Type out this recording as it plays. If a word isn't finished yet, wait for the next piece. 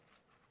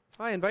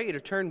I invite you to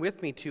turn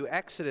with me to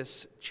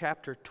Exodus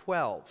chapter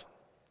 12.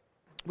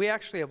 We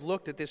actually have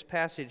looked at this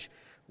passage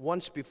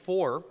once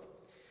before,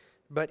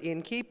 but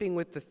in keeping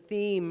with the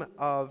theme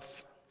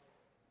of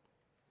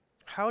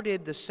how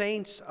did the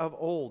saints of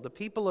old, the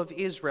people of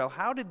Israel,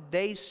 how did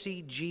they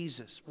see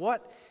Jesus?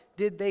 What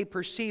did they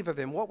perceive of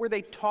him? What were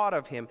they taught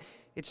of him?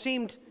 It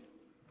seemed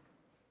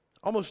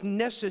almost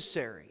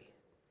necessary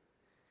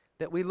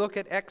that we look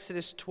at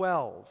Exodus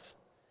 12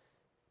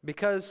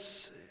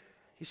 because,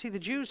 you see, the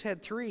Jews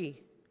had 3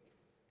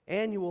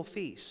 annual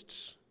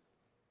feasts,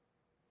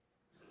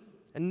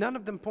 and none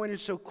of them pointed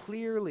so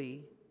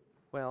clearly,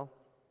 well,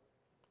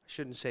 I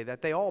shouldn't say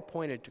that. They all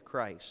pointed to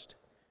Christ.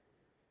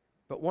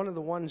 But one of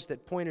the ones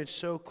that pointed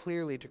so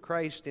clearly to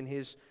Christ in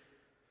his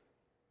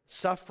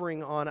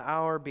suffering on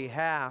our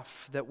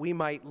behalf that we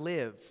might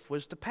live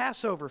was the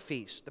Passover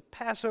feast, the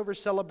Passover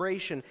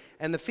celebration,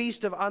 and the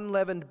Feast of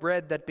Unleavened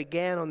Bread that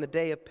began on the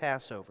day of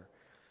Passover.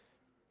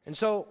 And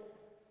so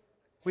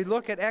we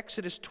look at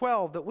Exodus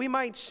 12 that we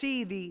might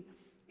see the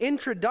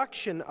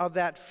introduction of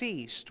that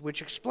feast,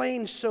 which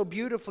explains so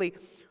beautifully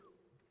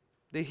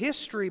the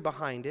history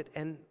behind it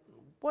and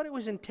what it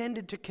was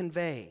intended to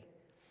convey.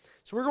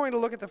 So we're going to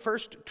look at the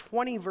first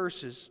 20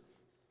 verses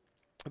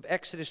of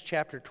Exodus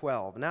chapter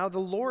 12. Now the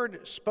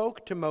Lord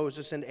spoke to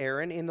Moses and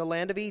Aaron in the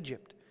land of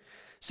Egypt,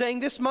 saying,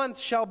 "This month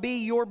shall be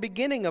your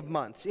beginning of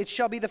months. It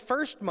shall be the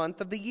first month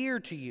of the year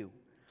to you.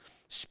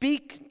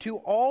 Speak to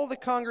all the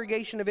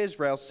congregation of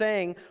Israel,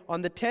 saying,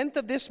 on the 10th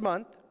of this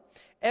month,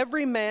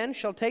 every man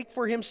shall take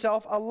for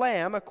himself a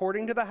lamb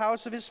according to the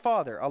house of his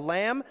father, a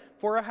lamb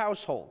for a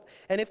household.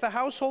 And if the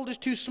household is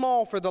too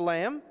small for the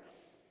lamb,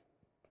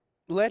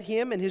 let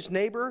him and his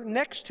neighbor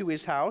next to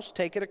his house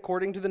take it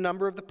according to the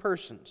number of the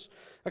persons.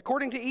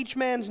 According to each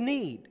man's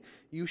need,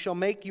 you shall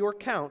make your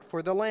count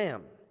for the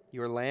lamb.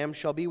 Your lamb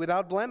shall be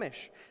without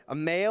blemish, a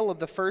male of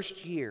the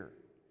first year.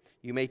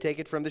 You may take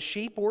it from the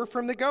sheep or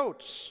from the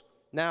goats.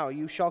 Now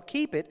you shall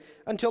keep it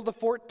until the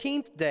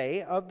 14th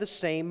day of the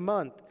same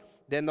month.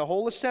 Then the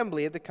whole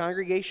assembly of the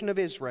congregation of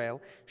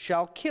Israel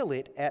shall kill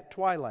it at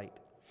twilight.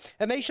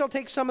 And they shall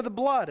take some of the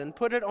blood and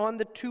put it on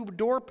the 2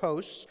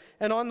 doorposts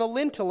and on the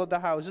lintel of the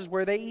houses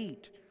where they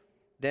eat.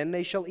 Then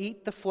they shall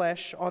eat the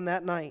flesh on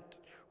that night.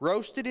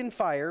 Roasted in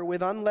fire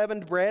with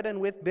unleavened bread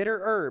and with bitter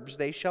herbs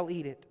they shall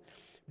eat it.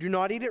 Do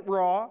not eat it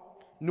raw,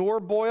 nor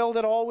boiled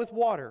at all with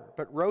water,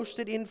 but roast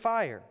it in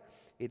fire,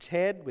 its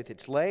head with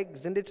its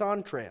legs and its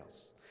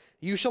entrails.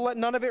 You shall let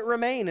none of it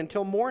remain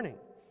until morning,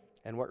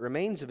 and what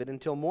remains of it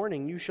until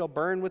morning you shall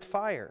burn with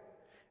fire.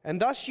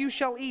 And thus you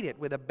shall eat it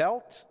with a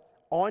belt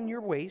on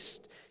your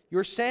waist,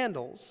 your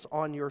sandals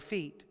on your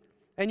feet,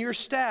 and your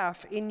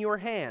staff in your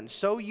hand.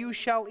 So you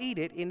shall eat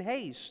it in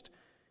haste.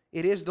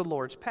 It is the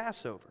Lord's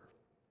Passover.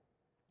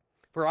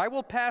 For I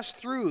will pass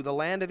through the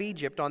land of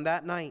Egypt on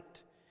that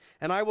night,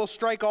 and I will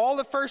strike all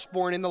the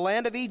firstborn in the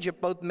land of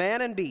Egypt, both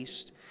man and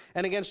beast,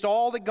 and against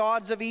all the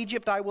gods of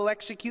Egypt I will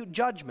execute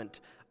judgment.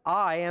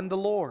 I am the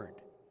Lord.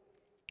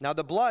 Now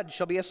the blood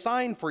shall be a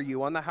sign for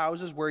you on the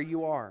houses where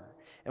you are.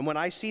 And when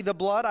I see the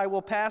blood, I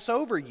will pass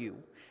over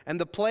you, and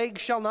the plague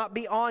shall not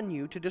be on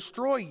you to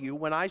destroy you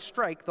when I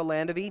strike the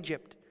land of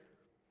Egypt.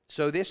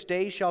 So this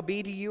day shall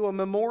be to you a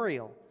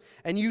memorial,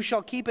 and you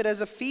shall keep it as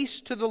a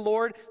feast to the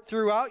Lord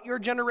throughout your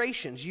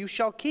generations. You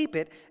shall keep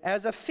it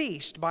as a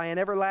feast by an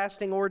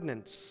everlasting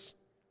ordinance.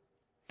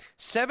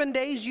 7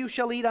 days you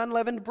shall eat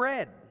unleavened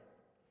bread.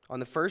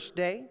 On the first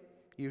day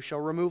you shall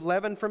remove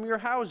leaven from your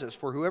houses,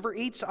 for whoever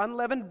eats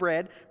unleavened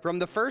bread from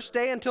the first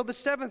day until the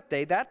 7th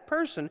day, that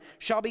person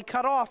shall be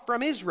cut off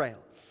from Israel.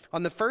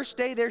 On the first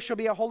day there shall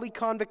be a holy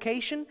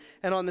convocation,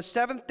 and on the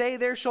 7th day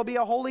there shall be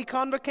a holy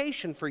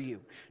convocation for you.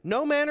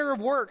 No manner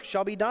of work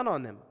shall be done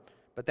on them,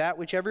 but that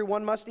which every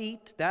one must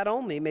eat, that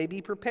only may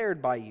be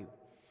prepared by you.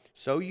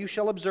 So you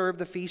shall observe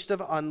the feast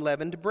of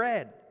unleavened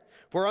bread.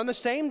 For on the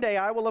same day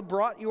I will have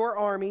brought your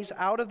armies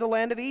out of the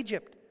land of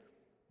Egypt.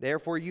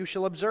 Therefore you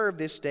shall observe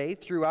this day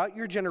throughout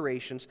your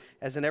generations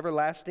as an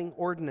everlasting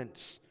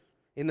ordinance.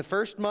 In the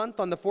first month,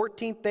 on the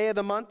 14th day of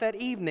the month at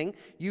evening,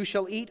 you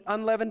shall eat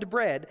unleavened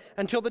bread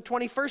until the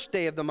 21st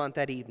day of the month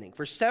at evening.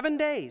 For 7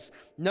 days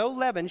no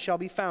leaven shall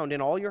be found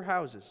in all your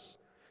houses.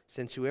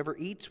 Since whoever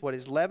eats what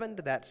is leavened,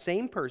 that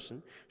same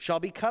person shall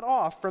be cut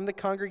off from the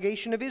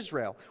congregation of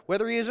Israel,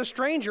 whether he is a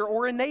stranger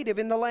or a native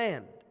in the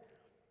land.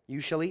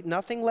 You shall eat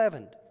nothing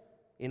leavened.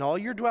 In all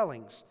your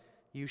dwellings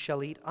you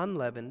shall eat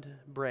unleavened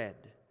bread.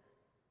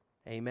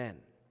 Amen.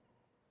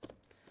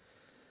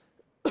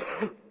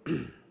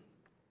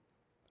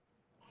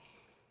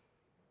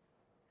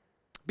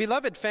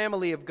 Beloved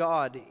family of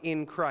God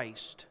in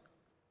Christ,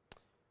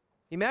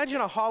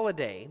 imagine a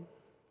holiday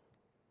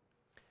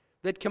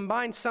that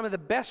combines some of the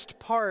best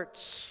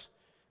parts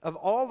of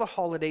all the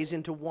holidays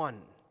into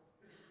one.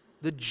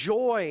 The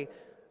joy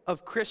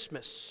of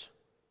Christmas,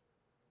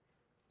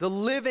 the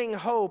living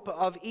hope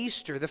of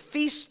Easter, the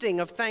feasting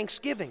of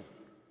Thanksgiving.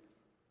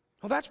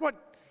 Well, that's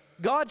what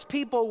God's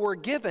people were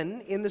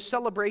given in the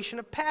celebration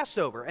of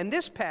Passover. And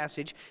this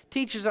passage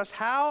teaches us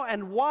how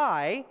and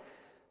why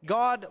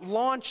God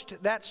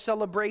launched that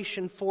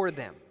celebration for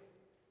them.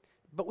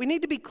 But we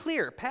need to be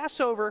clear.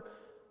 Passover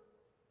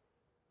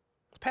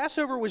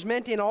was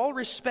meant in all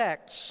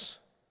respects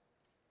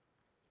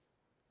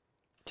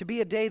to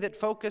be a day that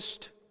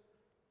focused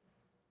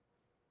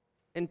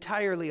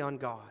entirely on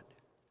God.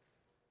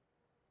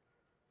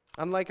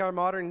 Unlike our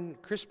modern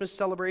Christmas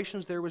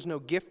celebrations, there was no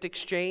gift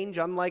exchange.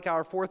 Unlike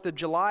our 4th of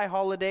July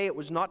holiday, it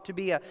was not to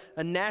be a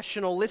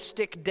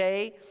nationalistic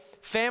day.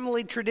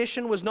 Family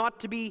tradition was not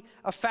to be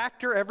a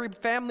factor. Every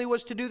family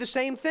was to do the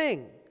same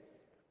thing.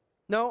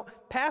 No,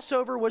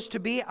 Passover was to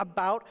be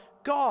about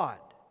God,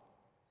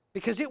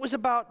 because it was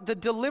about the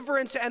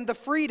deliverance and the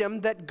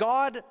freedom that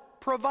God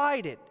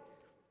provided.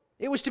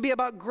 It was to be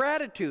about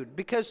gratitude,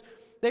 because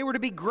they were to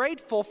be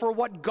grateful for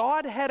what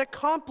God had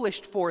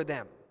accomplished for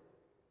them.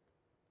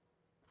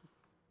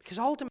 Because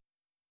ultimately,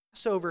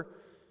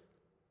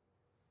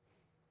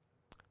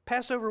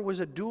 Passover was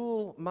a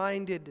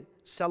dual-minded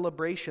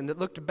celebration that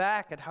looked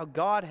back at how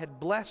God had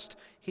blessed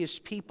His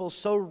people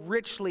so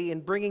richly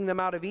in bringing them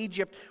out of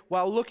Egypt,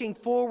 while looking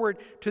forward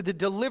to the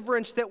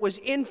deliverance that was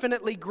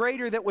infinitely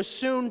greater that was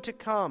soon to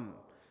come.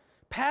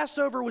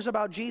 Passover was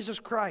about Jesus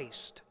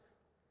Christ.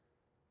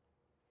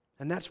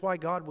 And that's why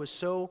God was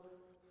so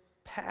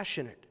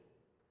passionate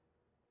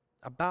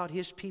about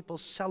His people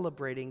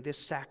celebrating this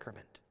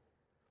sacrament.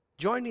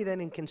 Join me then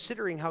in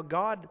considering how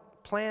God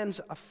plans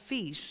a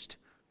feast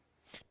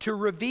to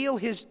reveal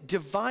His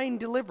divine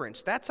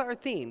deliverance. That's our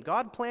theme.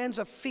 God plans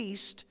a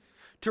feast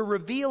to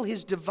reveal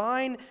His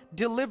divine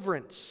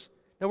deliverance.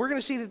 Now we're going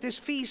to see that this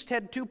feast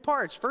had two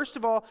parts. First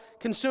of all,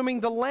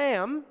 consuming the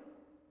lamb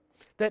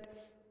that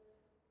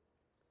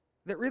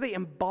really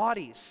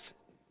embodies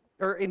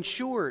or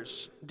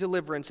ensures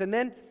deliverance, and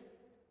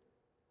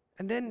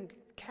then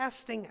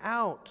casting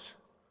out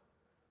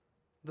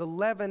the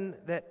leaven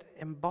that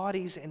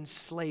embodies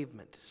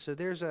enslavement. So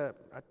there's a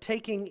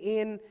taking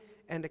in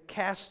and a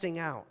casting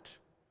out.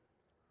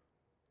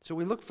 So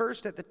we look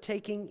first at the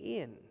taking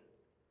in,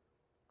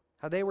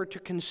 how they were to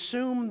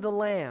consume the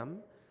lamb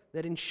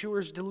that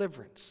ensures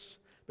deliverance.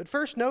 But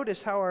first,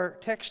 notice how our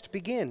text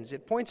begins.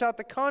 It points out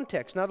the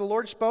context. Now the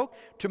Lord spoke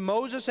to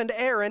Moses and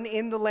Aaron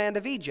in the land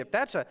of Egypt.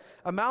 That's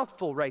a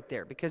mouthful right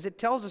there, because it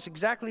tells us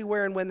exactly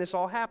where and when this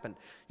all happened.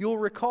 You'll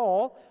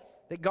recall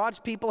that God's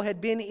people had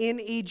been in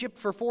Egypt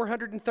for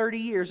 430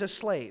 years as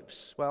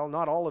slaves. Well,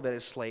 not all of it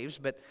as slaves,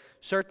 but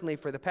certainly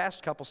for the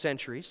past couple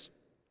centuries.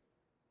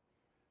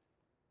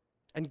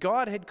 And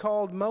God had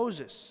called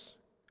Moses,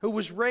 who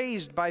was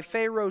raised by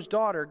Pharaoh's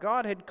daughter.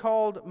 God had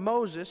called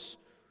Moses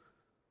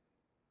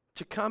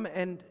to come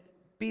and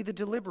be the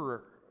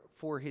deliverer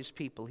for His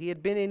people. He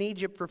had been in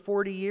Egypt for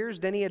 40 years.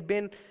 Then he had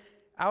been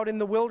out in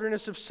the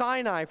wilderness of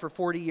Sinai for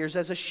 40 years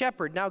as a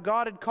shepherd. Now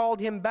God had called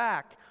him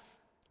back.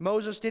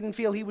 Moses didn't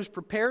feel he was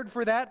prepared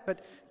for that,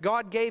 but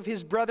God gave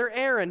his brother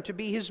Aaron to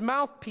be his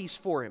mouthpiece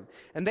for him.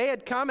 And they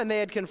had come and they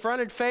had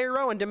confronted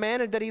Pharaoh and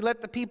demanded that he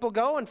let the people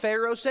go, and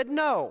Pharaoh said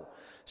no.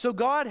 So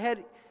God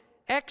had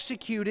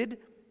executed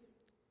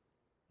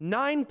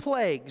 9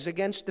 plagues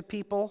against the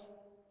people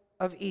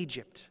of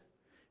Egypt.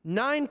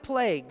 9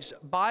 plagues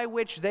by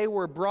which they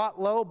were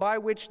brought low, by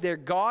which their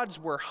gods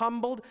were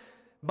humbled,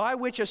 by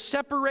which a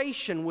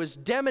separation was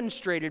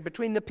demonstrated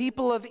between the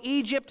people of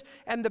Egypt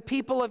and the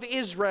people of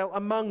Israel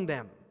among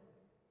them.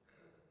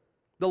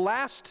 The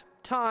last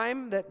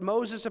time that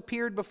Moses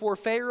appeared before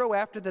Pharaoh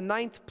after the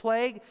 9th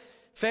plague,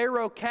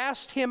 Pharaoh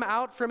cast him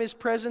out from his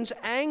presence,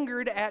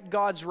 angered at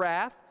God's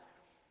wrath,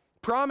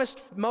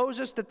 promised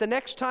Moses that the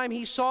next time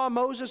he saw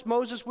Moses,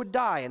 Moses would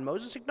die, and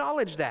Moses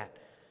acknowledged that.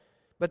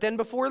 But then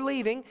before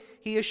leaving,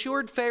 he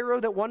assured Pharaoh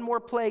that one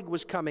more plague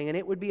was coming, and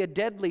it would be a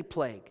deadly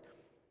plague,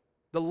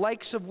 the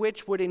likes of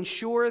which would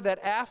ensure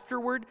that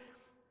afterward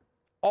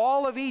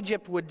all of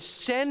Egypt would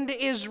send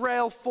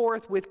Israel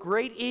forth with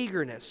great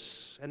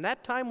eagerness. And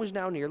that time was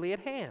now nearly at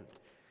hand.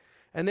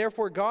 And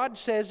therefore God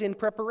says in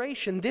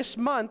preparation, "This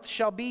month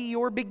shall be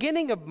your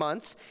beginning of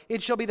months.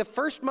 It shall be the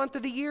first month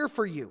of the year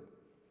for you."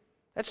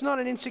 That's not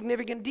an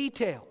insignificant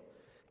detail.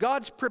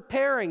 God's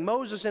preparing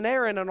Moses and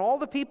Aaron and all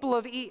the people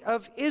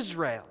of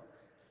Israel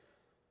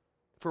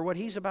for what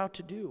He's about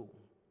to do.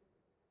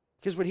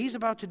 Because what He's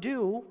about to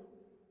do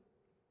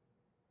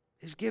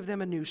is give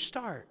them a new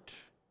start.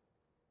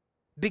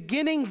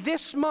 Beginning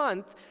this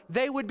month,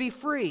 they would be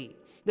free.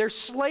 Their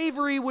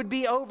slavery would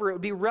be over. It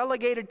would be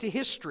relegated to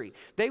history.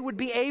 They would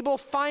be able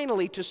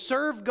finally to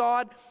serve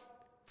God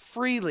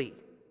freely,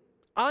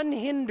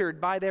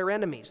 unhindered by their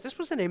enemies. This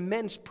was an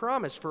immense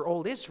promise for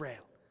old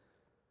Israel.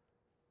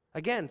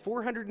 Again,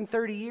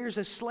 430 years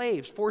as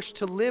slaves, forced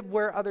to live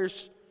where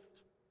others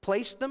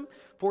placed them,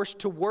 forced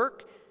to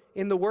work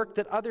in the work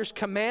that others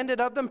commanded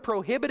of them,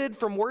 prohibited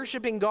from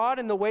worshiping God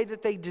in the way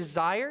that they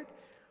desired.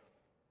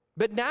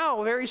 But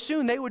now, very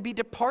soon, they would be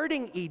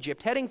departing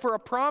Egypt, heading for a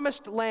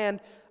promised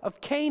land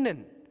of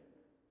Canaan,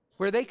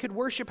 where they could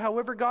worship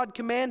however God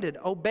commanded,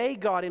 obey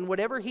God in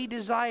whatever He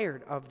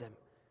desired of them.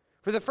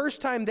 For the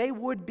first time, they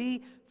would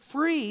be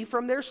free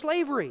from their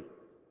slavery.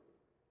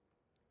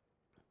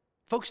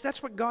 Folks,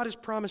 that's what God has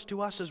promised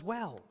to us as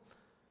well.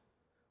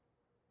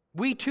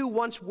 We too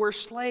once were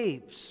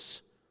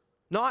slaves.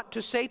 not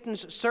to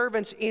Satan's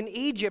servants in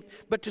Egypt,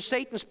 but to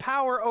Satan's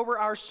power over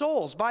our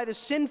souls. By the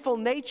sinful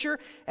nature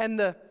and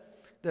the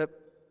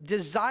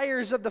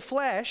desires of the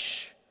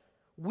flesh,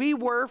 we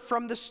were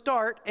from the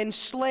start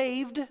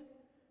enslaved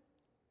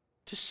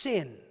to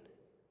sin.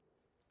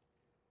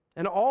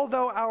 And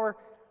although our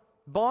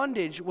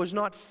bondage was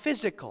not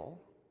physical,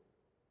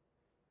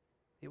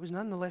 it was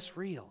nonetheless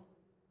real.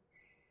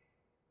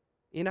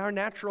 In our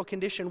natural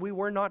condition, we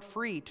were not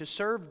free to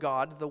serve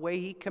God the way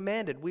He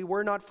commanded. We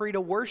were not free to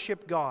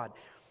worship God.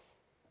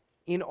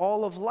 In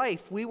all of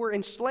life, we were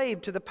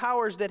enslaved to the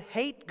powers that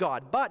hate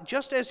God. But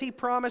just as He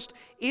promised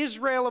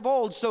Israel of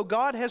old, so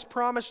God has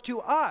promised to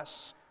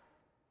us,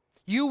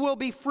 you will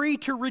be free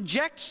to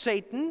reject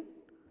Satan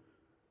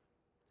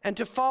and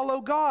to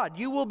follow God.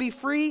 You will be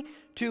free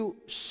to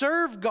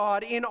serve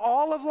God in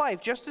all of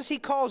life, just as He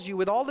calls you,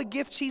 with all the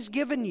gifts He's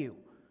given you.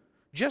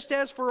 Just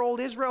as for old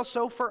Israel,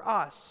 so for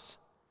us.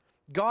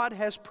 God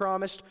has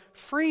promised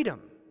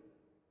freedom.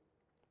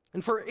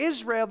 And for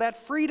Israel,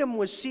 that freedom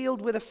was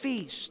sealed with a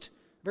feast,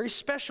 a very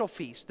special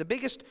feast. The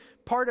biggest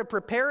part of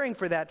preparing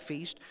for that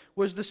feast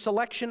was the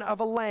selection of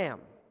a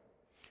lamb.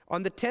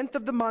 On the 10th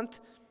of the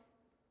month,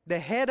 the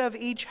head of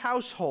each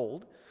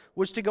household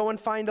was to go and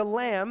find a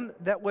lamb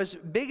that was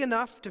big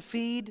enough to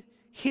feed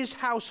his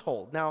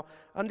household. Now,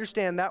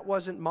 understand that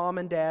wasn't mom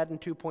and dad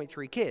and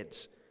 2.3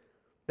 kids.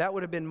 That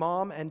would have been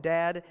mom and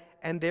dad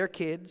and their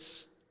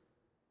kids,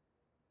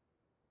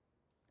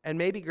 and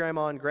maybe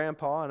grandma and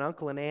grandpa, and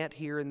uncle and aunt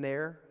here and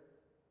there.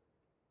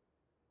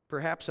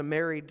 Perhaps a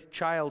married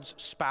child's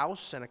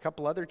spouse and a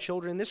couple other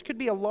children. This could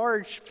be a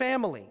large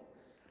family.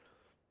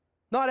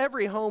 Not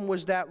every home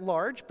was that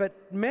large,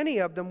 but many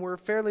of them were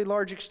fairly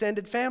large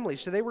extended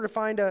families. So they were to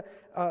find a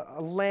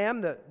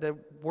lamb. The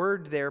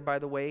word there, by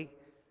the way,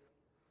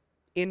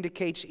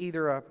 indicates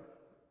either a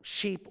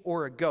sheep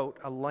or a goat,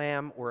 a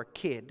lamb or a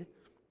kid.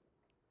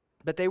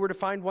 But they were to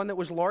find one that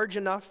was large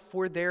enough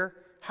for their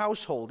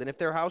household. And if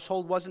their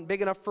household wasn't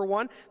big enough for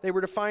one, they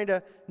were to find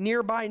a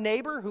nearby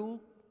neighbor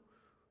who,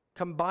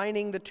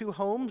 combining the two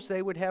homes,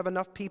 they would have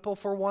enough people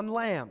for one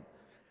lamb.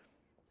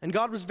 And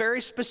God was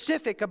very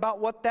specific about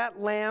what that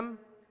lamb,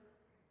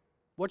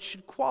 what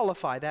should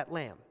qualify that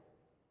lamb.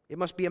 It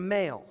must be a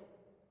male.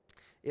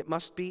 It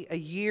must be a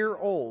year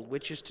old,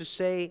 which is to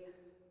say,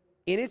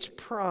 in its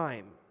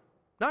prime.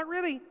 Not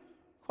really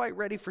quite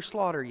ready for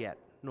slaughter yet,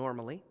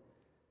 normally,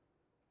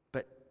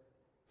 but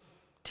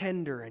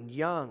tender and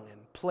young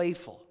and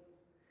playful.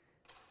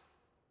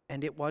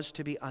 And it was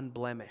to be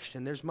unblemished.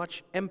 And there's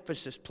much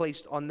emphasis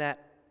placed on that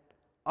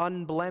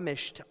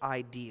unblemished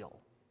ideal.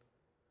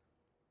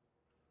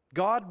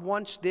 God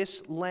wants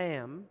this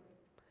lamb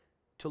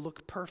to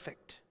look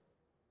perfect.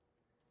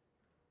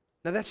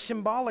 Now that's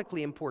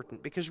symbolically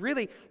important, because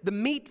really the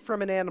meat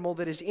from an animal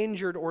that is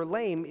injured or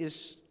lame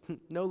is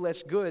no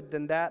less good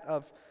than that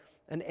of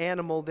an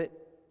animal that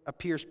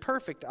appears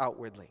perfect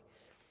outwardly.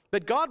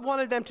 But God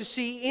wanted them to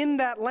see in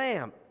that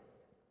lamb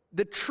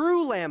the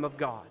true Lamb of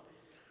God,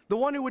 the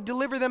one who would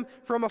deliver them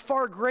from a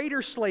far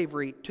greater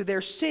slavery to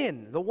their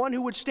sin, the one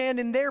who would stand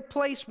in their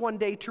place one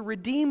day to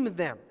redeem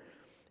them.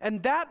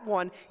 And that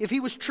one, if he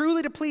was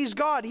truly to please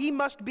God, he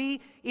must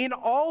be in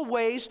all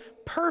ways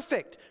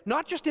perfect,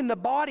 not just in the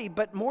body,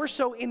 but more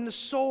so in the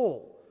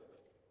soul.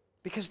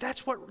 Because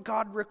that's what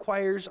God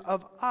requires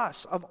of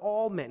us, of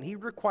all men. He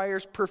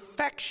requires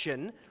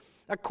perfection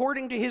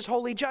according to His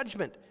holy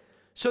judgment.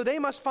 So they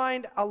must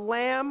find a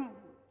lamb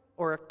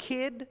or a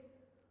kid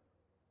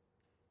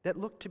that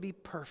looked to be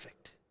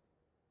perfect.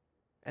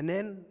 And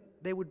then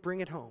they would bring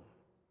it home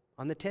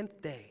on the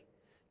 10th day,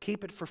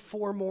 keep it for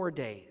 4 more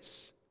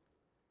days,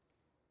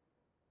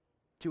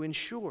 to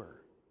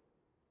ensure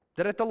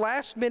that at the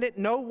last minute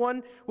no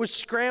one was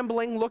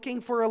scrambling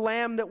looking for a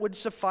lamb that would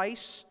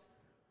suffice,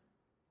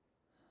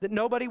 that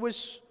nobody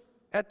was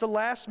at the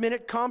last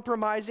minute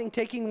compromising,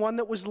 taking one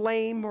that was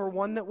lame or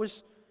one that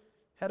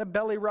had a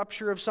belly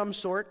rupture of some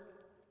sort,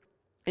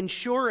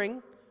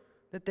 ensuring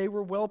that they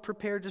were well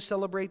prepared to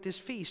celebrate this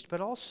feast,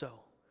 but also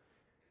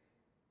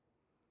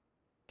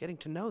getting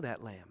to know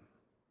that lamb.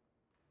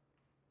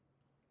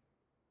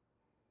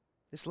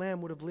 This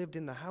lamb would have lived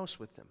in the house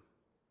with them.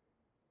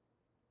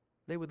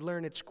 They would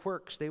learn its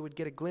quirks. They would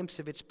get a glimpse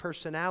of its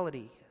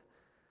personality.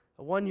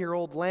 A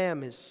 1-year-old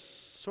lamb is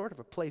sort of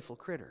a playful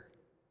critter.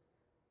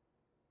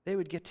 They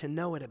would get to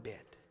know it a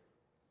bit.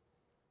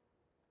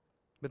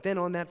 But then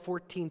on that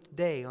 14th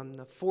day, on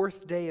the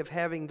 4th day of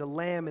having the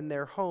lamb in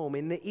their home,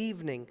 in the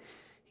evening,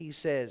 he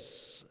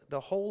says, the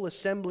whole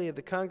assembly of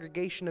the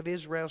congregation of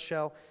Israel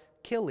shall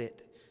kill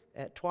it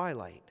at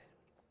twilight.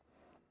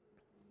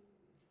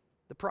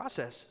 The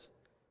process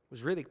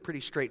was really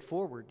pretty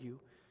straightforward. You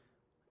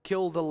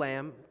kill the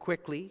lamb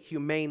quickly,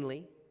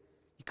 humanely.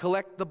 You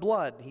collect the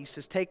blood. He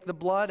says, take the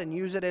blood and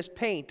use it as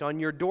paint on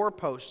your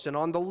doorposts and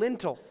on the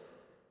lintel.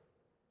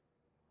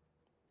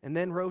 And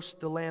then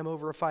roast the lamb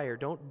over a fire.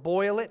 Don't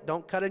boil it.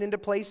 Don't cut it into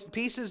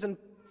pieces and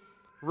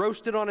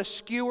roast it on a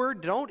skewer.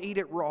 Don't eat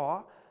it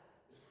raw.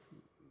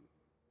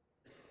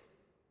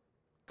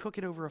 Cook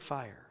it over a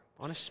fire,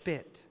 on a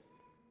spit,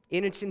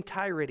 in its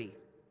entirety.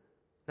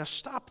 Now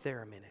stop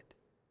there a minute.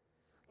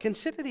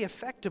 Consider the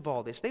effect of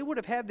all this. They would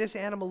have had this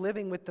animal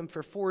living with them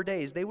for 4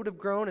 days. They would have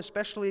grown,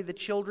 especially the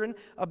children,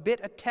 a bit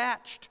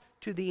attached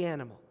to the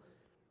animal.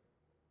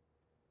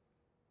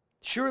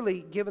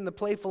 Surely, given the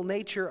playful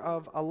nature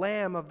of a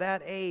lamb of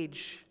that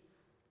age,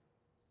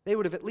 they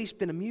would have at least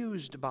been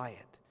amused by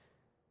it.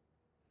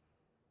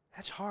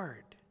 That's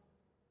hard.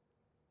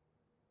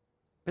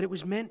 But it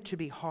was meant to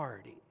be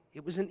hard.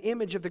 It was an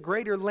image of the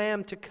greater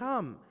Lamb to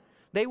come.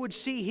 They would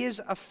see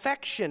His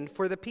affection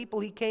for the people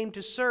He came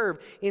to serve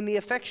in the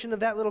affection of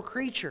that little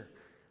creature.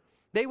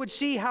 They would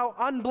see how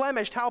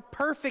unblemished, how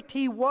perfect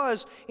He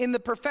was in the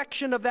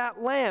perfection of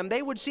that Lamb.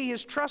 They would see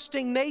His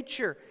trusting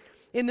nature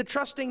in the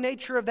trusting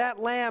nature of that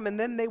Lamb, and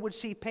then they would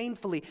see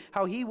painfully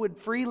how He would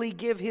freely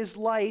give His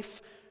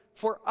life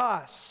for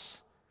us,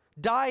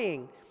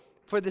 dying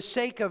for the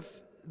sake of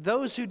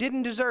those who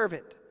didn't deserve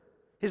it.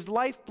 His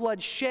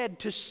lifeblood shed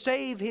to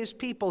save His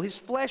people, His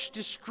flesh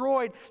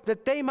destroyed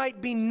that they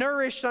might be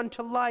nourished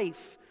unto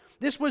life.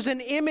 This was an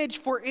image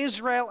for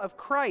Israel of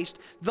Christ,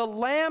 the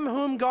Lamb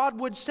whom God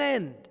would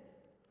send.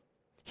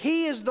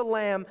 He is the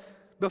Lamb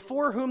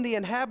before whom the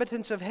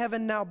inhabitants of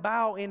heaven now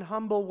bow in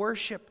humble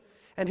worship,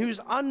 and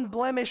whose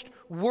unblemished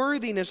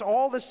worthiness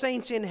all the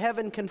saints in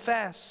heaven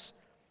confess.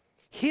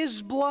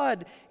 His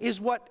blood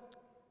is what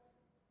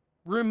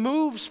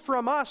removes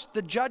from us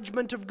the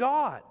judgment of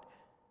God.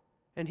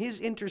 And His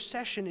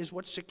intercession is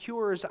what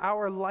secures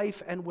our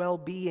life and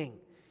well-being.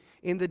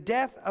 In the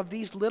death of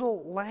these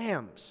little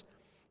lambs,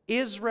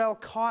 Israel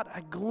caught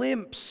a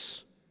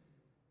glimpse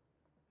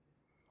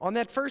on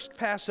that first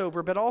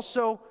Passover, but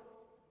also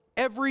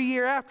every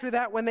year after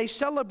that when they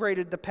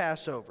celebrated the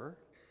Passover,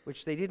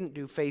 which they didn't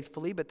do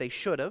faithfully, but they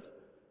should have.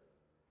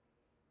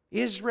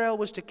 Israel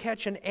was to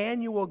catch an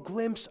annual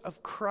glimpse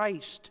of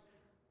Christ,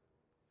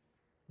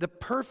 the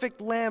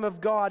perfect Lamb of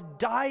God,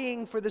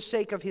 dying for the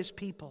sake of His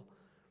people.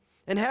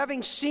 And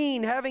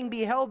having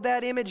beheld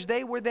that image,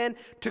 they were then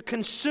to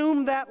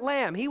consume that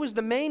lamb. He was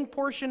the main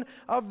portion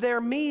of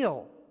their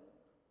meal.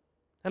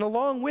 And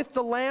along with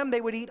the lamb,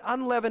 they would eat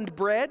unleavened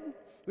bread,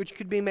 which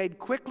could be made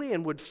quickly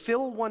and would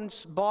fill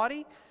one's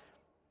body,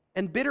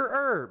 and bitter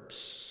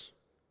herbs,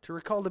 to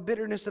recall the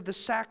bitterness of the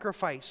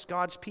sacrifice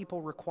God's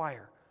people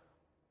require.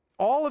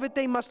 All of it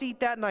they must eat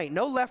that night,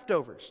 no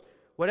leftovers.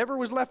 Whatever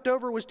was left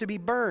over was to be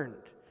burned.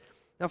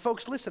 Now,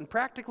 folks, listen,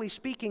 practically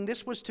speaking,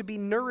 this was to be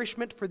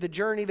nourishment for the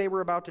journey they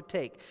were about to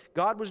take.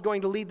 God was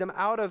going to lead them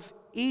out of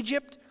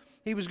Egypt.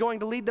 He was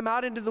going to lead them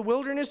out into the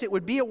wilderness. It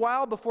would be a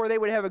while before they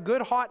would have a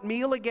good hot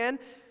meal again.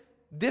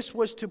 This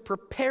was to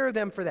prepare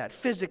them for that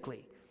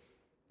physically.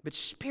 But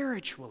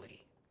spiritually,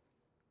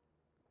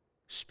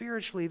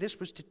 this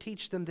was to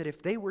teach them that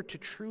if they were to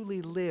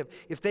truly live,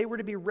 if they were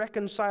to be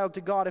reconciled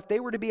to God, if they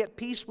were to be at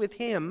peace with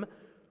Him,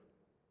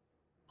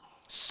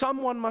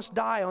 someone must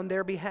die on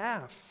their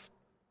behalf.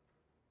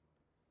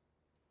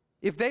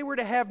 If they were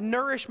to have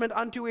nourishment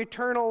unto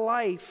eternal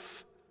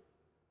life,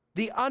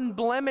 the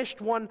unblemished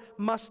one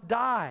must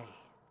die.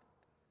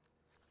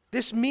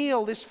 This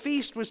meal, this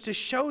feast was to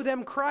show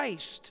them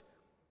Christ.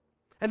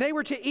 And they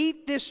were to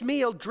eat this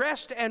meal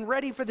dressed and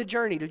ready for the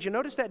journey. Did you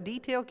notice that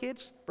detail,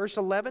 kids? Verse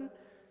 11.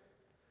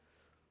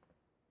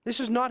 This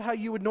is not how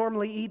you would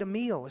normally eat a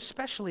meal,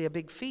 especially a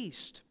big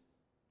feast.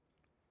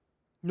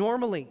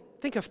 Normally,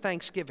 think of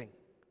Thanksgiving.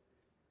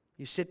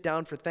 You sit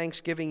down for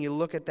Thanksgiving, you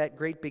look at that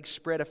great big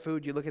spread of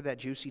food, you look at that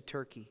juicy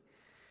turkey,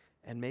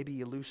 and maybe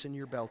you loosen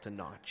your belt a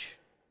notch.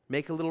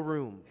 Make a little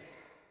room.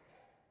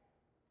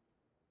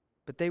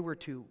 But they were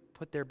to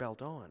put their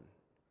belt on.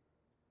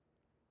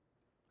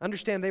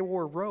 Understand, they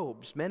wore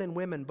robes. Men and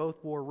women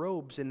both wore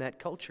robes in that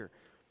culture.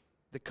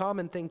 The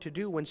common thing to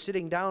do when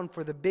sitting down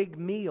for the big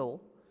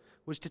meal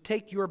was to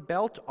take your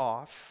belt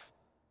off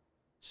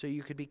so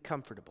you could be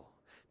comfortable,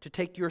 to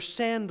take your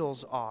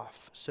sandals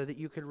off so that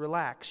you could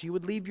relax. You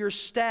would leave your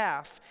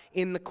staff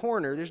in the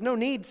corner. There's no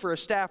need for a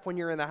staff when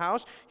you're in the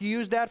house. You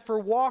use that for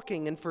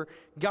walking and for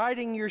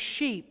guiding your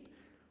sheep.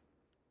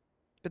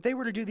 But they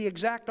were to do the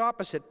exact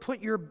opposite. Put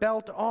your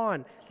belt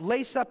on,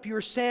 lace up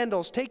your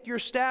sandals, take your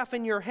staff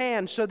in your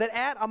hand so that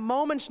at a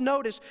moment's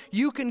notice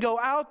you can go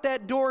out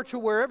that door to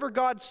wherever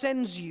God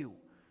sends you.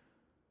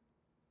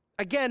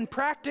 Again,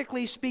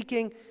 practically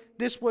speaking,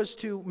 this was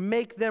to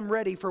make them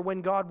ready for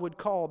when God would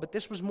call, but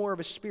this was more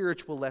of a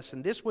spiritual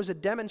lesson. This was a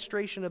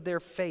demonstration of their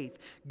faith.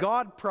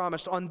 God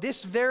promised on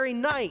this very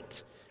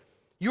night,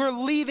 you're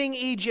leaving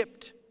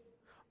Egypt.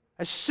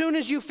 As soon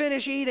as you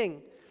finish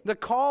eating, the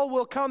call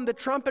will come, the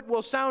trumpet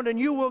will sound, and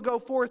you will go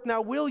forth.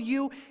 Now, will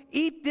you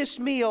eat this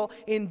meal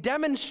in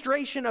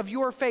demonstration of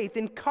your faith,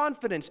 in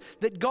confidence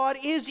that God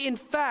is, in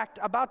fact,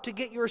 about to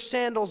get your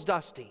sandals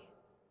dusty?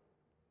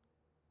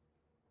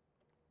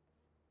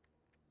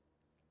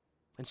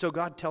 And so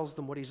God tells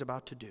them what He's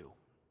about to do.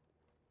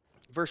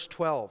 Verse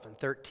 12 and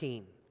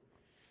 13.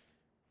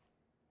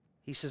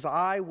 He says,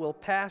 I will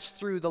pass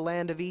through the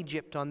land of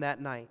Egypt on that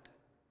night.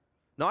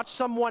 Not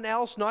someone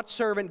else, not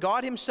servant.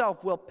 God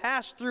Himself will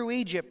pass through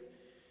Egypt.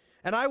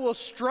 And I will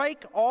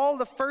strike all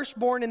the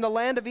firstborn in the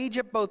land of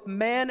Egypt, both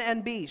man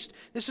and beast.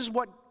 This is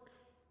what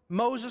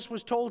Moses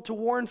was told to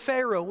warn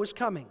Pharaoh was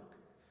coming.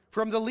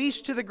 From the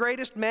least to the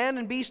greatest, man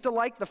and beast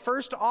alike, the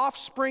first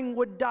offspring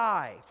would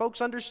die.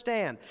 Folks,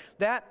 understand,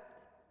 that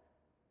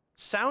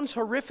sounds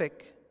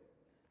horrific,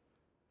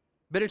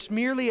 but it's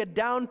merely a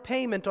down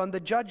payment on the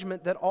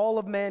judgment that all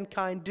of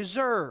mankind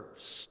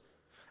deserves.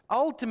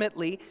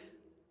 Ultimately,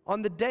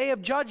 on the day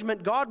of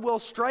judgment, God will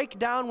strike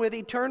down with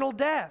eternal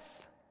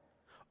death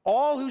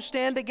all who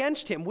stand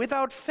against him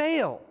without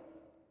fail.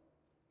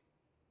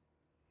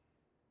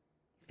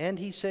 And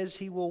he says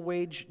he will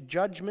wage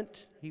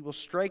judgment. He will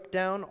strike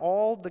down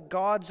all the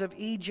gods of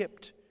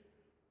Egypt.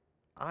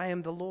 I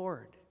am the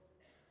Lord.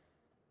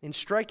 In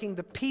striking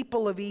the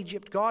people of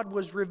Egypt, God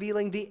was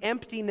revealing the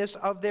emptiness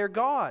of their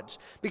gods.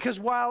 Because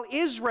while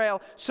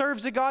Israel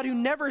serves a God who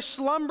never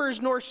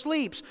slumbers nor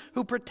sleeps,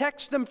 who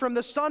protects them from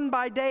the sun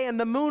by day and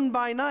the moon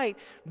by night,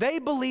 they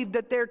believed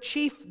that their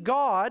chief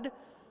God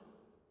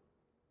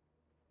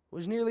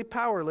was nearly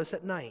powerless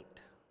at night.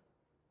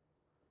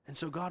 And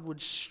so God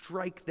would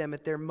strike them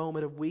at their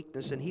moment of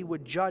weakness, and he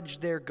would judge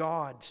their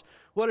gods.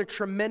 What a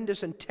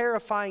tremendous and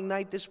terrifying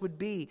night this would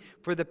be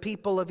for the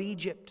people of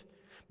Egypt.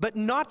 But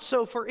not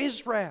so for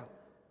Israel.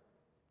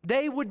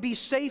 They would be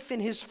safe in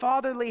his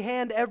fatherly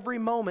hand every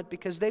moment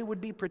because they would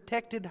be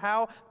protected,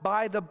 how?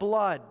 By the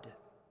blood.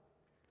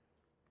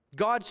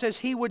 God says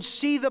he would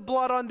see the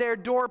blood on their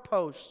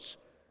doorposts.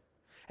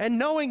 And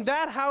knowing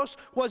that house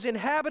was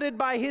inhabited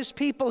by his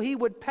people, he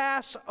would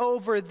pass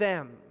over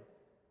them.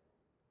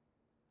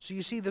 So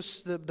you see,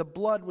 the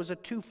blood was a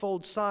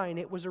twofold sign.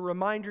 It was a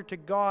reminder to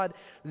God,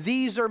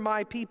 these are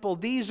my people.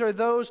 These are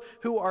those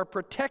who are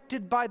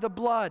protected by the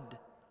blood.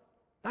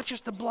 Not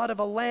just the blood of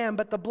a lamb,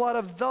 but the blood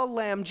of the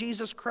Lamb,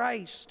 Jesus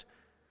Christ.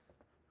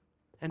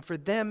 And for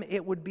them,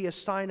 it would be a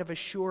sign of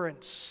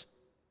assurance.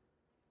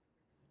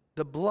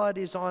 The blood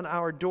is on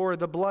our door.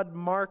 The blood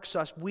marks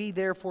us. We,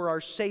 therefore,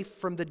 are safe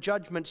from the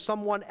judgment.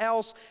 Someone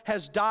else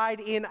has died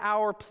in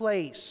our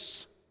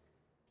place.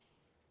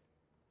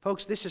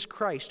 Folks, this is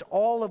Christ.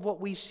 All of what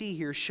we see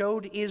here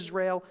showed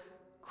Israel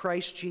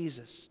Christ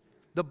Jesus.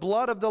 The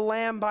blood of the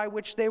Lamb by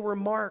which they were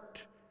marked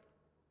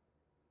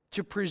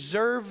to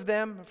preserve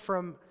them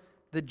from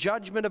the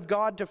judgment of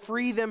God, to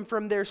free them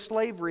from their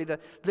slavery,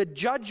 the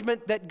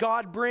judgment that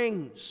God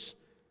brings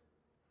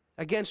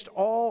against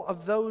all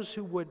of those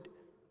who would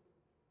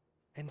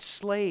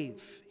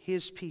enslave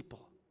his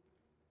people.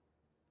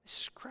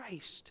 This is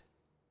Christ.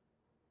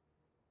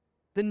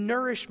 The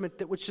nourishment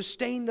that would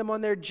sustain them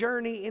on their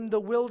journey in the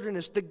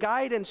wilderness, the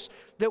guidance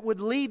that would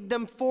lead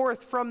them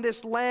forth from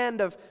this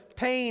land of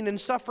pain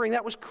and suffering,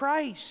 that was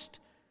Christ.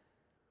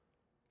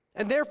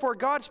 And therefore,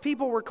 God's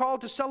people were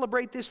called to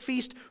celebrate this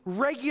feast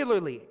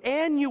regularly,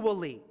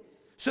 annually,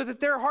 so that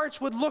their hearts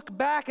would look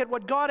back at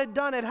what God had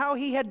done and how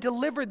he had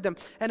delivered them.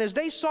 And as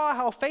they saw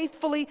how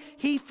faithfully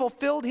he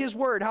fulfilled his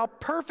word, how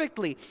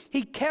perfectly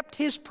he kept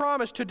his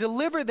promise to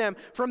deliver them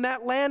from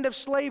that land of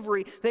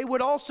slavery, they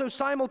would also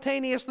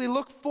simultaneously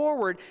look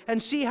forward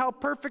and see how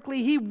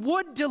perfectly he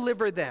would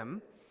deliver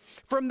them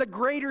from the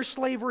greater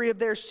slavery of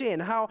their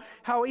sin. How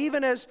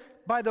even as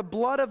by the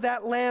blood of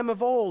that Lamb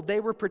of old they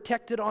were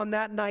protected on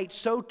that night,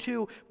 so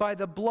too by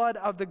the blood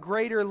of the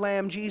greater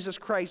Lamb, Jesus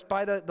Christ,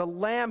 by the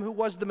Lamb who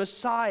was the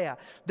Messiah,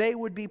 they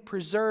would be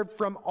preserved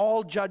from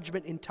all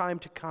judgment in time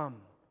to come.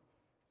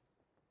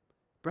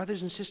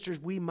 Brothers and sisters,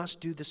 we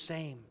must do the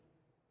same.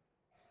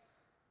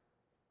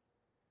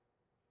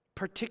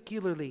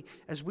 Particularly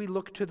as we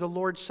look to the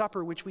Lord's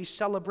Supper, which we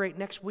celebrate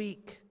next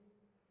week.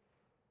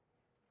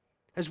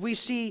 As we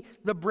see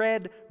the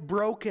bread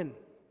broken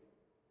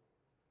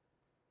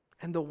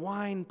and the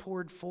wine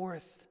poured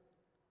forth,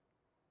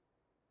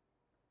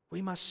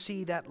 we must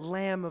see that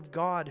Lamb of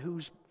God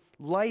whose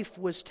life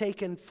was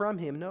taken from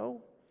him.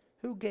 No,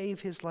 who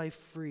gave his life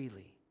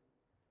freely,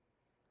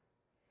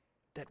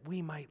 that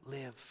we might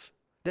live,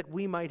 that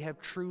we might have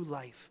true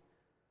life,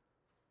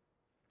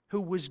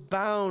 who was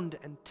bound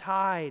and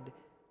tied,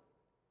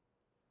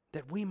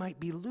 that we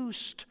might be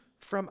loosed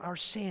from our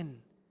sin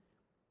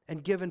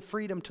and given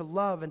freedom to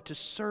love and to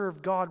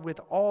serve God with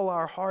all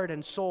our heart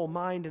and soul,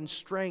 mind and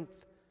strength,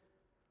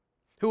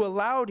 who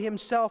allowed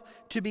himself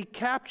to be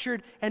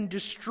captured and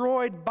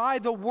destroyed by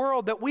the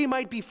world that we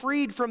might be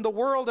freed from the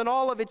world and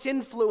all of its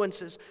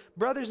influences.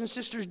 Brothers and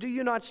sisters, do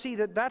you not see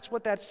that that's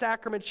what that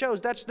sacrament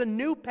shows? That's the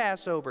new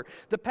Passover,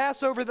 the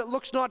Passover that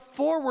looks not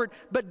forward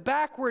but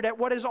backward at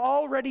what has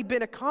already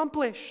been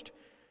accomplished.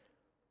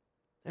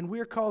 And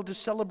we're called to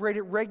celebrate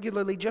it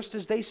regularly just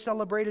as they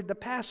celebrated the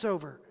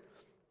Passover,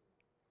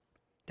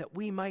 that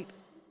we might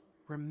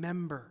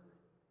remember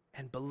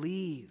and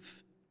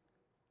believe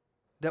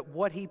that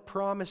what he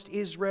promised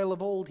Israel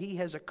of old, he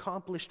has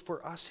accomplished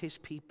for us, his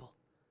people.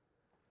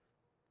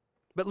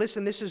 But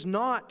listen, this is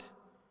not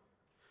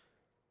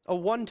a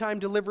one-time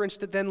deliverance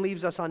that then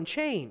leaves us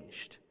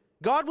unchanged.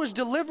 God was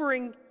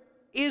delivering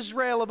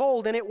Israel of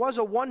old, and it was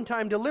a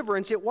one-time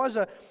deliverance. It was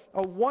a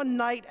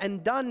one-night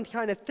and done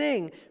kind of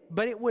thing,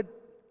 but it would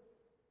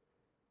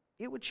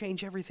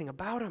change everything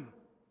about him.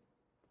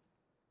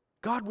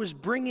 God was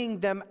bringing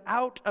them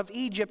out of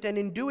Egypt, and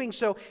in doing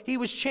so, He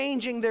was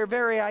changing their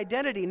very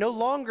identity. No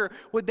longer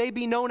would they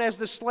be known as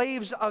the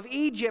slaves of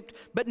Egypt,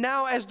 but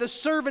now as the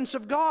servants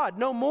of God.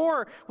 No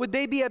more would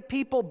they be a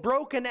people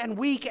broken and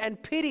weak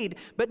and pitied,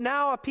 but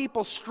now a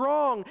people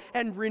strong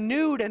and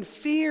renewed and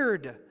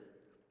feared.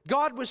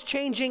 God was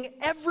changing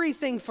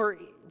everything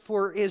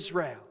for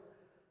Israel.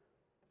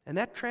 And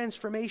that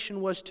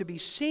transformation was to be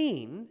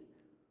seen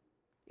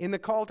in the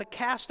call to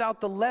cast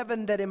out the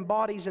leaven that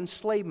embodies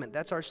enslavement.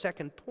 That's our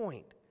second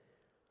point.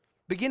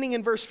 Beginning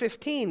in verse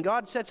 15,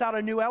 God sets out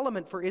a new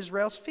element for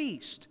Israel's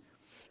feast.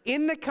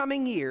 In the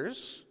coming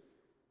years,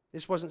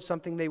 this wasn't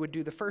something they would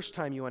do the first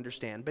time, you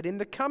understand, but in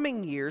the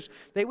coming years,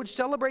 they would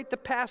celebrate the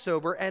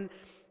Passover, and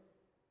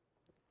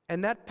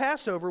that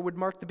Passover would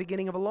mark the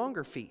beginning of a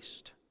longer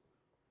feast.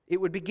 It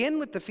would begin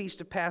with the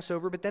Feast of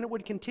Passover, but then it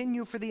would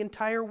continue for the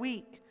entire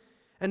week.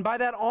 And by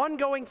that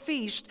ongoing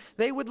feast,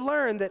 they would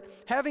learn that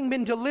having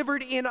been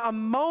delivered in a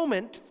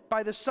moment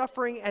by the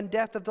suffering and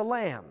death of the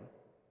Lamb,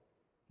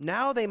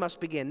 now they must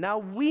begin, now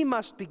we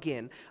must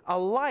begin a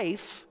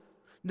life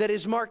that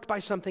is marked by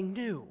something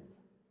new.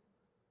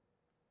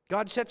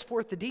 God sets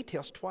forth the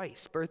details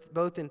twice,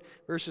 both in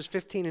verses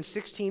 15 and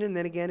 16, and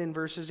then again in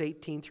verses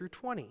 18 through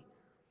 20.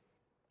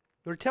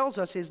 What it tells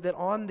us is that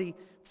on the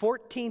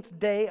 14th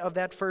day of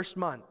that first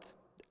month,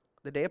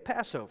 the day of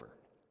Passover,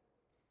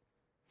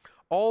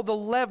 all the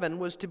leaven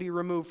was to be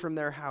removed from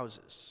their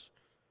houses.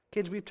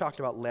 Kids, we've talked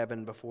about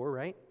leaven before,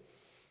 right?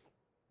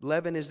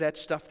 Leaven is that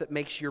stuff that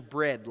makes your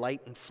bread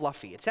light and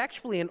fluffy. It's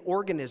actually an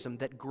organism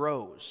that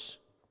grows.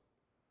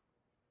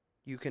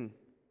 You can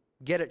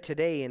get it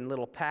today in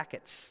little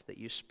packets that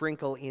you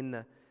sprinkle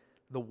in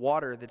the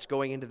water that's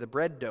going into the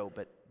bread dough.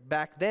 But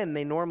back then,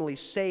 they normally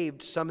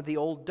saved some of the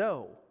old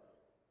dough,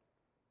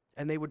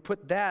 and they would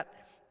put that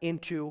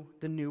into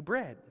the new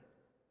bread,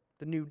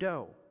 the new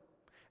dough.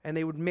 And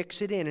they would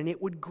mix it in, and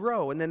it would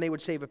grow, and then they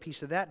would save a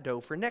piece of that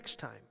dough for next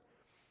time.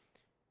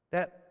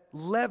 That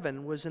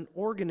leaven was an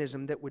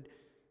organism that would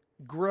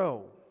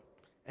grow,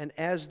 and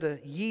as the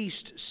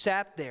yeast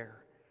sat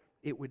there,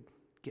 it would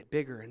get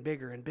bigger and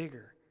bigger and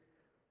bigger,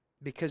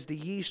 because the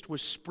yeast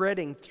was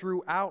spreading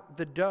throughout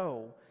the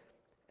dough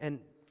and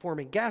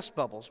forming gas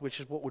bubbles,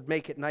 which is what would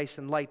make it nice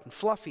and light and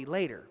fluffy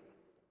later.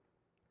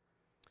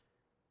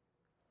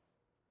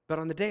 But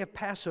on the day of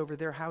Passover,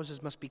 their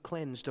houses must be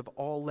cleansed of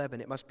all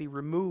leaven. It must be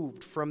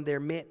removed from their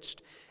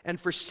midst.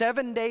 And for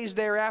 7 days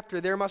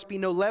thereafter, there must be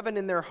no leaven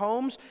in their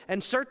homes,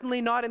 and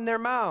certainly not in their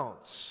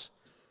mouths.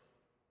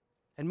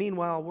 And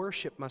meanwhile,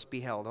 worship must be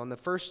held on the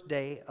first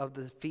day of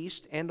the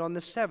feast and on the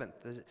 7th,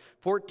 the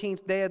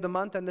 14th day of the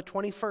month and the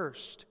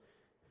 21st.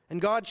 And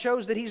God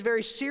shows that He's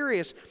very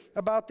serious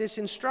about this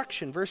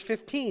instruction. Verse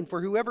 15, for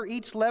whoever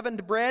eats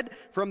leavened bread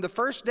from the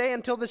first day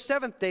until the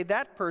 7th day,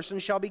 that person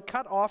shall be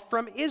cut off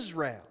from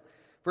Israel.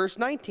 Verse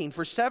 19,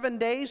 for 7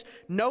 days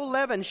no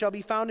leaven shall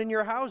be found in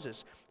your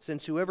houses,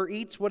 since whoever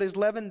eats what is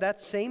leavened, that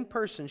same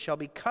person shall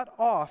be cut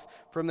off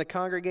from the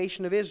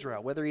congregation of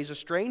Israel, whether he's a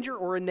stranger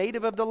or a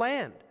native of the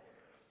land.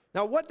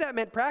 Now, what that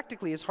meant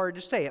practically is hard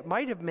to say. It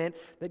might have meant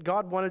that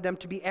God wanted them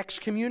to be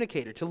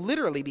excommunicated, to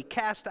literally be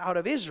cast out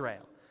of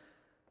Israel.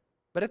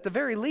 But at the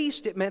very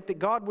least, it meant that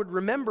God would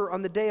remember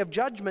on the day of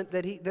judgment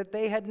that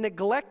they had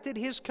neglected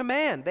His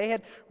command. They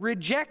had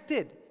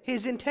rejected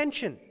His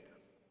intention.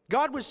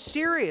 God was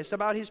serious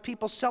about His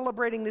people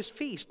celebrating this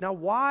feast. Now,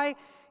 why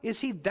is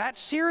He that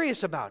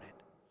serious about it?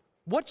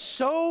 What's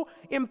so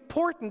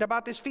important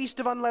about this Feast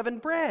of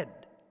Unleavened Bread?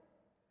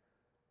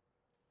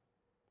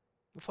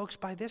 Well, folks,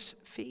 by this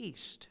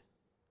feast,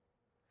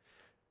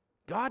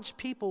 God's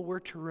people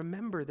were to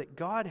remember that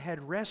God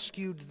had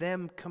rescued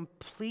them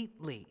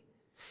completely.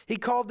 He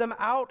called them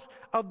out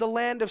of the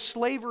land of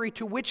slavery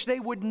to which they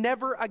would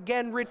never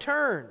again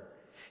return.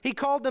 He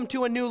called them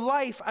to a new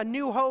life, a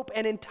new hope,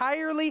 an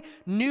entirely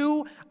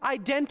new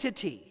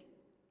identity.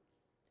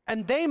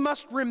 And they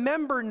must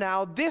remember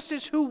now, this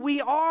is who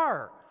we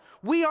are.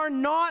 We are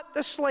not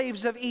the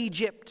slaves of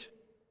Egypt.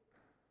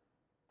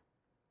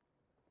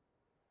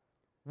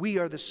 We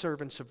are the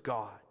servants of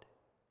God.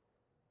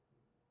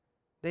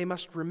 They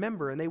must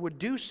remember, and they would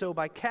do so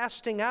by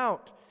casting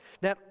out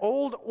that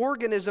old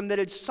organism that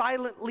had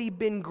silently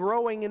been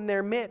growing in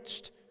their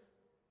midst.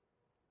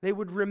 They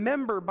would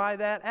remember by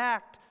that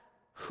act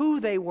who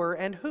they were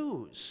and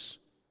whose.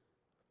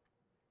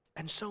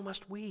 And so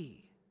must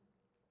we.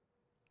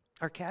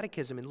 Our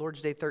catechism in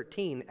Lord's Day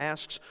 13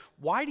 asks,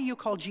 why do you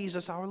call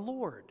Jesus our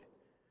Lord?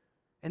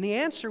 And the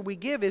answer we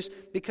give is,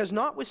 because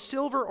not with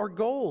silver or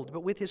gold,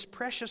 but with His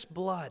precious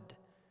blood,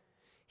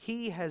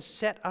 He has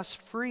set us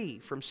free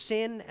from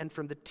sin and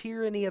from the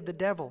tyranny of the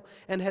devil,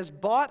 and has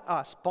bought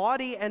us,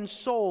 body and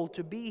soul,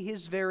 to be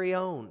His very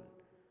own.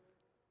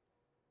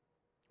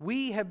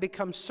 We have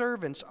become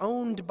servants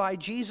owned by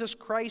Jesus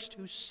Christ,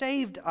 who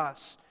saved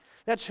us.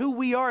 That's who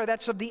we are.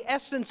 That's of the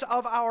essence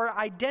of our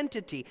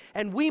identity.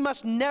 And we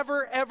must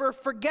never, ever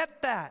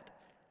forget that.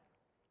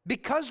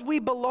 Because we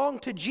belong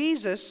to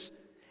Jesus,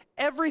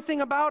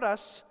 everything about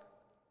us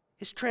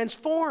is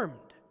transformed.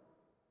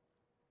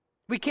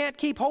 We can't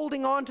keep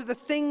holding on to the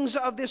things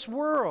of this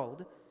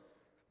world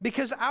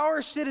because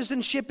our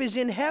citizenship is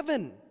in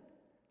heaven.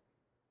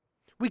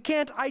 We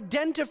can't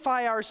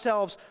identify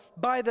ourselves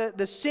by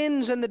the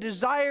sins and the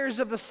desires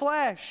of the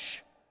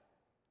flesh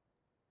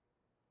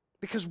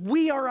because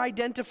we are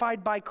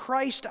identified by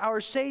Christ, our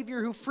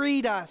Savior, who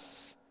freed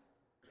us.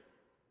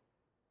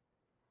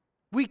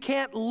 We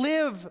can't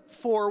live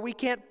for, we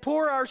can't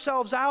pour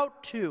ourselves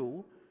out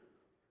to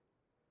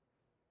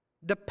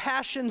the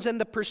passions and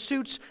the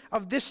pursuits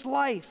of this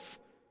life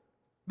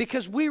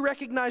because we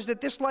recognize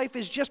that this life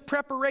is just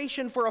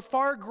preparation for a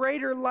far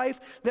greater life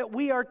that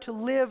we are to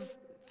live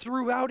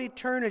throughout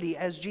eternity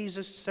as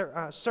Jesus'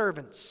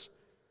 servants.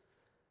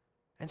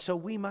 And so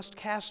we must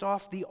cast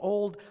off the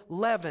old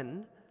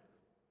leaven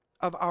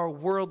of our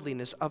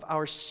worldliness, of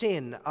our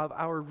sin, of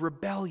our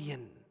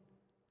rebellion.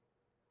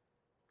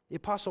 The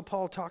Apostle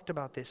Paul talked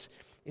about this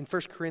in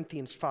 1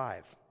 Corinthians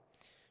 5.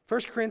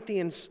 1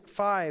 Corinthians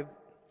 5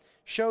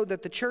 showed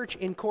that the church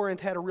in Corinth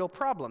had a real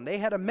problem. They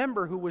had a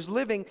member who was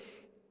living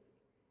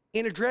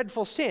in a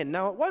dreadful sin.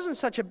 Now, it wasn't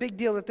such a big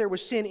deal that there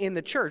was sin in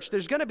the church.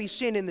 There's going to be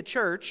sin in the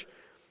church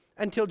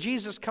until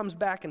Jesus comes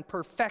back and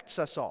perfects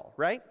us all,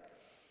 right?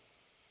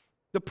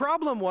 The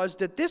problem was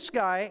that this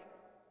guy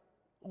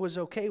was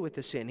okay with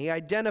the sin. He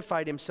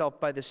identified himself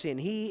by the sin.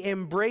 He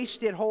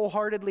embraced it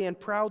wholeheartedly and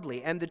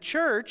proudly. And the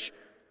church,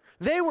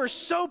 they were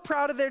so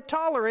proud of their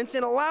tolerance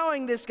in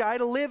allowing this guy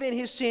to live in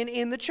his sin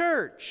in the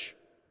church.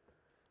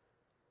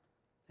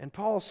 And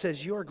Paul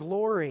says, your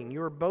glorying,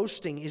 your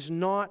boasting is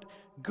not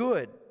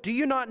good. Do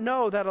you not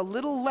know that a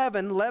little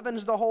leaven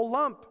leavens the whole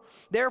lump?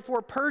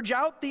 Therefore purge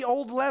out the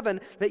old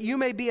leaven, that you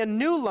may be a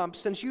new lump,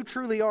 since you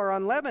truly are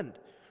unleavened.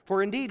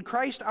 For indeed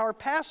Christ our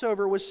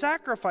Passover was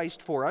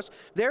sacrificed for us.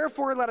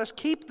 Therefore let us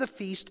keep the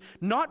feast,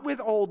 not with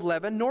old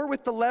leaven, nor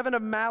with the leaven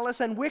of malice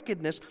and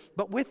wickedness,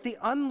 but with the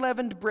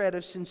unleavened bread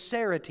of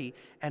sincerity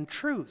and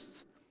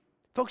truth.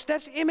 Folks,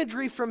 that's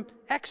imagery from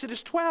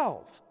Exodus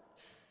 12.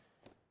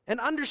 And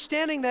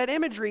understanding that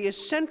imagery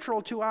is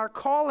central to our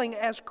calling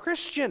as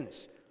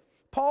Christians.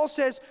 Paul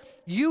says,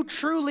 you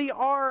truly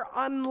are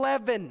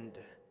unleavened.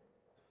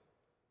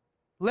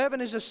 Leaven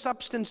is a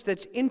substance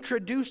that's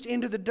introduced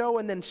into the dough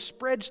and then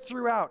spreads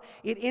throughout.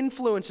 It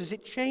influences,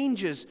 it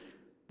changes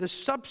the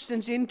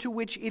substance into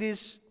which it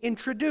is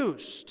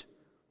introduced.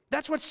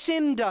 That's what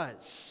sin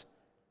does.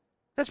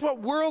 That's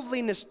what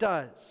worldliness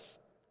does.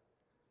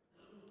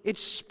 It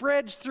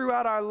spreads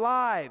throughout our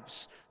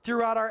lives,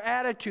 throughout our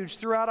attitudes,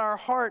 throughout our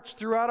hearts,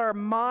 throughout our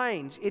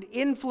minds. It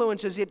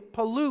influences, it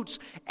pollutes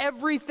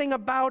everything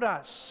about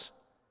us.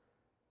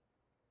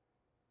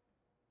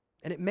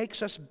 And it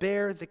makes us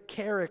bear the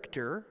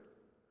character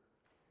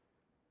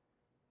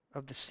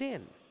of the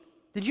sin.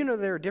 Did you know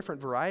there are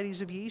different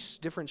varieties of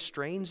yeast, different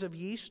strains of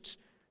yeasts?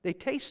 They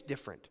taste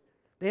different.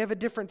 They have a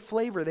different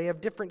flavor. They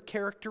have different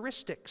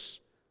characteristics.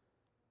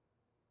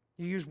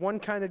 You use one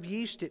kind of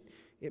yeast,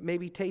 it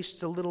maybe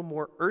tastes a little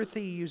more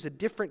earthy. You use a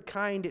different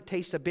kind, it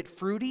tastes a bit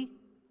fruity.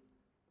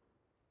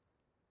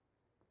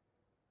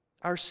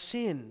 Our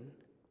sin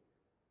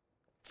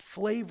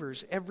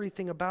flavors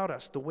everything about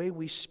us, the way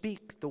we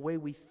speak, the way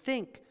we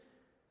think,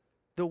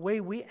 the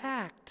way we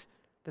act,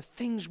 the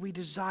things we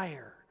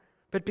desire.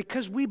 But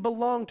because we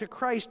belong to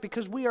Christ,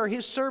 because we are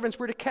His servants,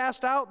 we're to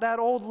cast out that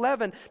old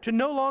leaven, to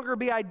no longer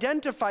be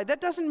identified.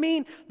 That doesn't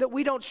mean that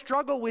we don't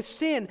struggle with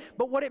sin,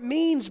 but what it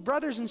means,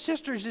 brothers and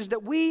sisters, is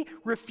that we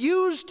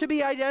refuse to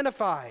be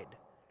identified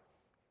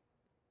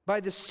by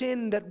the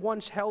sin that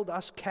once held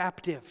us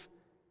captive.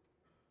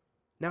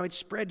 Now it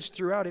spreads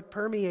throughout, it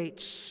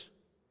permeates.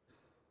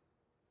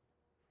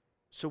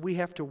 So we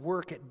have to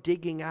work at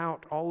digging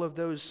out all of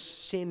those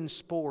sin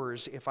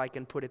spores, if I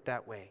can put it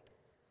that way.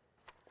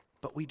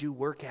 But we do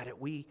work at it.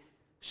 We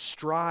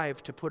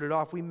strive to put it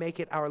off. We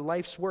make it our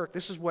life's work.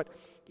 This is what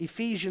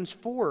Ephesians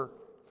 4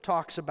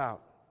 talks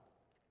about.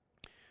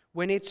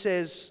 When it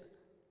says,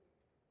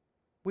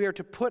 we are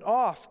to put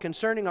off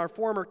concerning our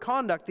former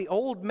conduct the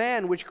old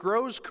man which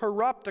grows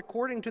corrupt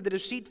according to the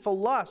deceitful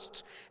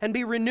lusts, and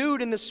be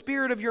renewed in the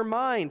spirit of your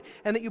mind,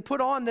 and that you put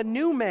on the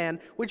new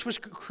man which was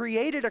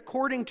created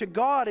according to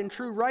God in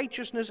true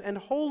righteousness and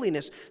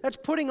holiness. That's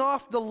putting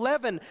off the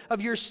leaven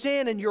of your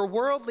sin and your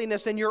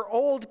worldliness and your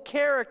old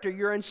character,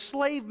 your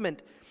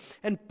enslavement,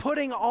 and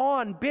putting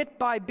on bit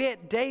by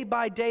bit, day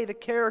by day, the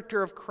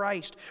character of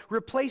Christ,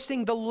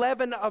 replacing the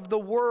leaven of the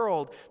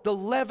world, the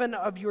leaven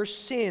of your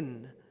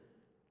sin,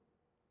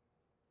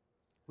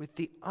 with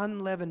the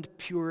unleavened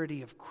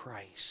purity of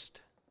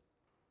Christ.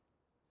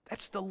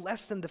 That's the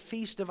lesson the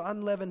Feast of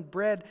Unleavened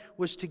Bread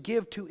was to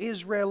give to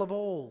Israel of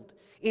old.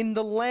 In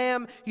the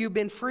Lamb, you've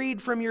been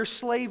freed from your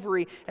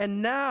slavery,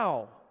 and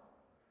now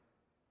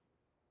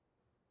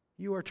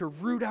you are to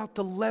root out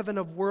the leaven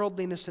of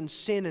worldliness and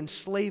sin and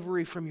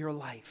slavery from your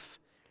life.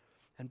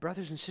 And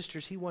brothers and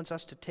sisters, He wants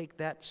us to take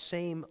that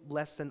same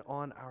lesson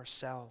on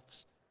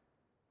ourselves.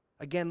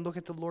 Again, look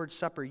at the Lord's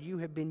Supper. You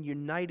have been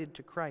united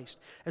to Christ.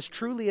 As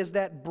truly as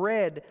that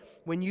bread,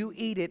 when you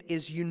eat it,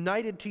 is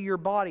united to your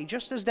body,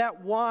 just as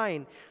that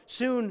wine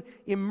soon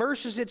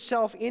immerses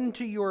itself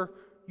into your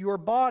your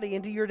body,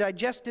 into your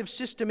digestive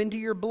system, into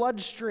your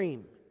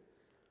bloodstream.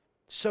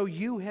 So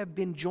you have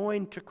been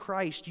joined to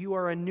Christ. You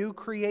are a new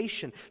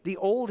creation. The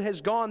old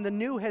has gone, the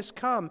new has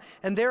come,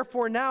 and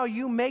therefore now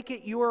you make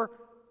it your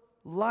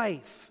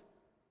life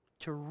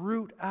to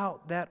root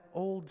out that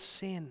old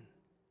sin,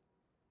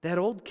 that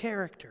old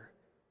character,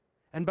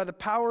 and by the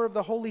power of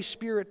the Holy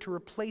Spirit to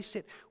replace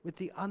it with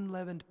the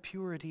unleavened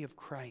purity of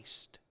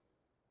Christ.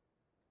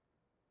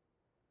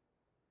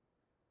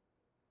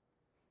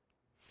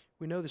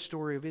 We know the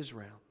story of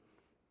Israel.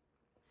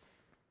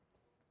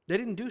 They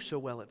didn't do so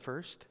well at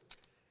first.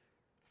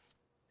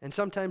 And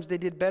sometimes they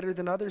did better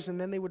than others, and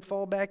then they would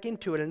fall back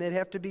into it, and they'd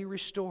have to be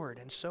restored.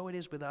 And so it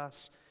is with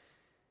us.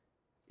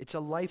 It's a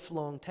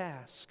lifelong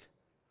task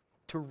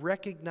to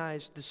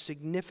recognize the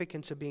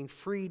significance of being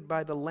freed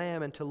by the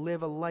Lamb and to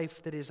live a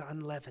life that is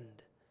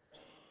unleavened.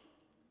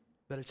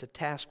 But it's a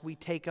task we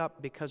take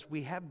up because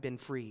we have been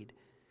freed,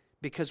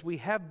 because we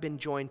have been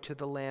joined to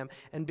the Lamb,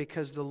 and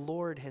because the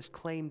Lord has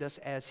claimed us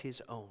as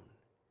His own.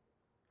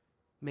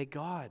 May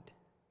God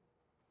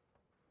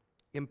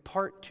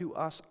impart to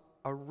us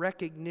a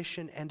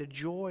recognition and a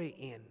joy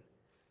in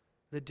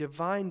the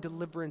divine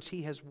deliverance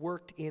He has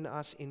worked in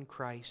us in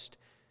Christ.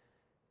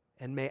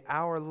 And may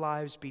our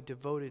lives be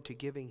devoted to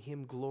giving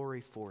Him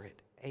glory for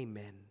it.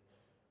 Amen.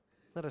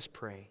 Let us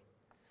pray.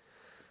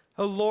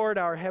 O Lord,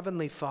 our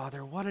Heavenly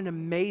Father, what an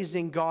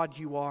amazing God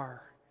you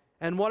are.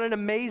 And what an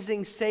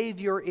amazing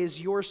Savior is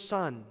your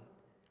Son,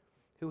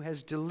 who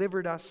has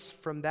delivered us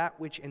from that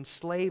which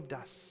enslaved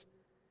us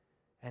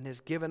and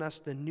has given us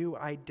the new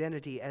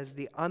identity as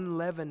the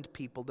unleavened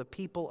people, the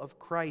people of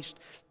Christ,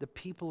 the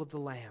people of the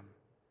Lamb.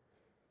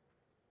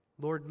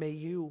 Lord, may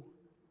you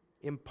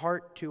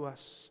impart to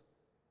us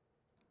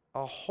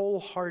a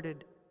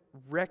wholehearted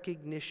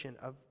recognition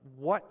of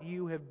what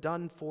you have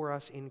done for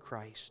us in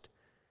Christ.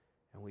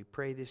 And we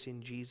pray this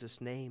in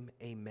Jesus' name,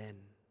 amen.